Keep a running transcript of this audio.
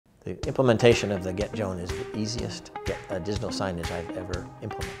The implementation of the Get Joan is the easiest digital signage I've ever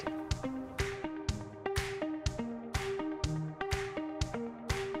implemented.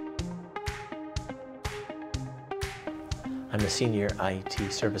 I'm the Senior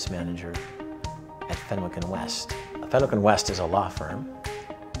IT Service Manager at Fenwick West. Fenwick West is a law firm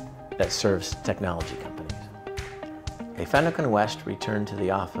that serves technology companies. Fenwick West returned to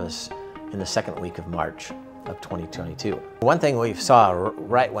the office in the second week of March of 2022. One thing we saw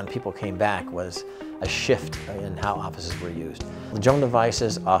right when people came back was a shift in how offices were used. The Joan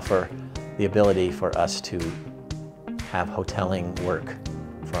devices offer the ability for us to have hoteling work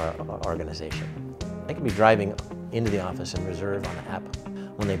for our organization. They can be driving into the office and reserve on the app.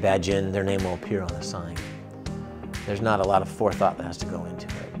 When they badge in, their name will appear on a sign. There's not a lot of forethought that has to go into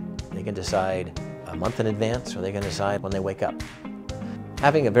it. They can decide a month in advance, or they can decide when they wake up.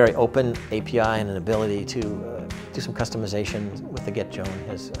 Having a very open API and an ability to do some customization with the Get Joan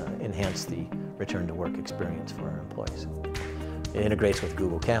has enhanced the return to work experience for our employees. It integrates with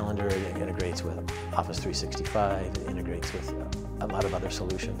Google Calendar, it integrates with Office 365, it integrates with a lot of other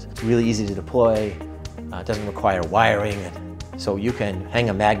solutions. It's really easy to deploy, it doesn't require wiring, so you can hang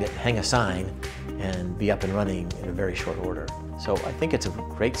a magnet, hang a sign, and be up and running in a very short order. So I think it's a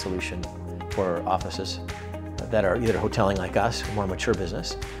great solution for offices that are either hoteling like us, a more mature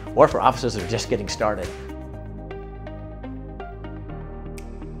business, or for offices that are just getting started.